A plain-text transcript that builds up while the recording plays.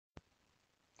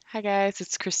Hi guys,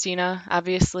 it's Christina,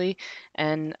 obviously,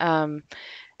 and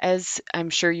as I'm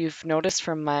sure you've noticed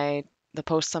from the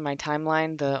posts on my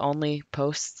timeline, the only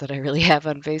posts that I really have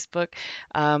on Facebook,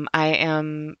 I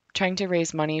am trying to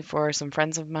raise money for some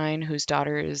friends of mine whose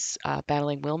daughter is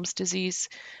battling Wilms disease,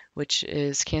 which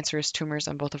is cancerous tumors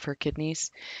on both of her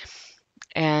kidneys.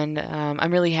 And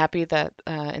I'm really happy that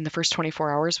in the first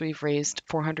 24 hours we've raised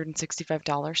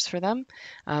 $465 for them.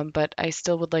 But I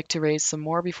still would like to raise some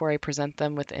more before I present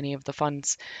them with any of the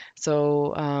funds.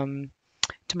 So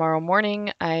tomorrow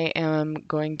morning I am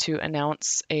going to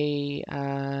announce a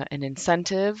an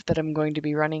incentive that I'm going to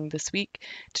be running this week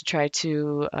to try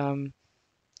to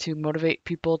motivate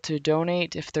people to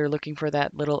donate if they're looking for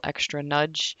that little extra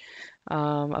nudge.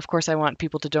 Of course, I want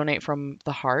people to donate from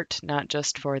the heart, not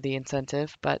just for the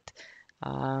incentive, but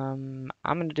I'm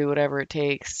going to do whatever it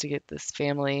takes to get this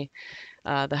family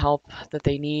the help that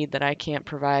they need that I can't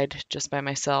provide just by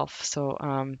myself. So,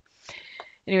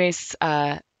 anyways,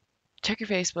 check your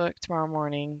Facebook tomorrow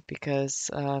morning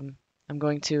because I'm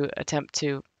going to attempt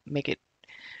to make it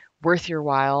worth your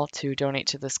while to donate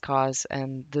to this cause,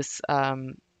 and this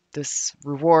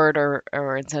reward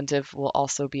or incentive will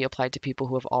also be applied to people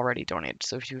who have already donated.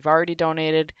 So if you've already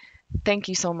donated, thank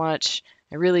you so much.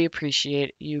 I really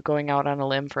appreciate you going out on a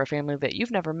limb for a family that you've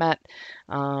never met,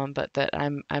 but that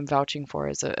I'm vouching for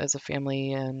as a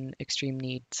family in extreme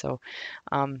need. So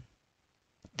um,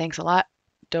 thanks a lot,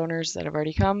 donors that have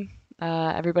already come.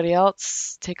 Everybody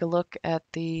else, take a look at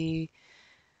the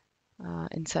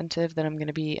incentive that I'm going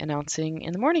to be announcing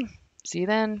in the morning. See you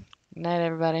then. Good night,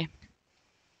 everybody.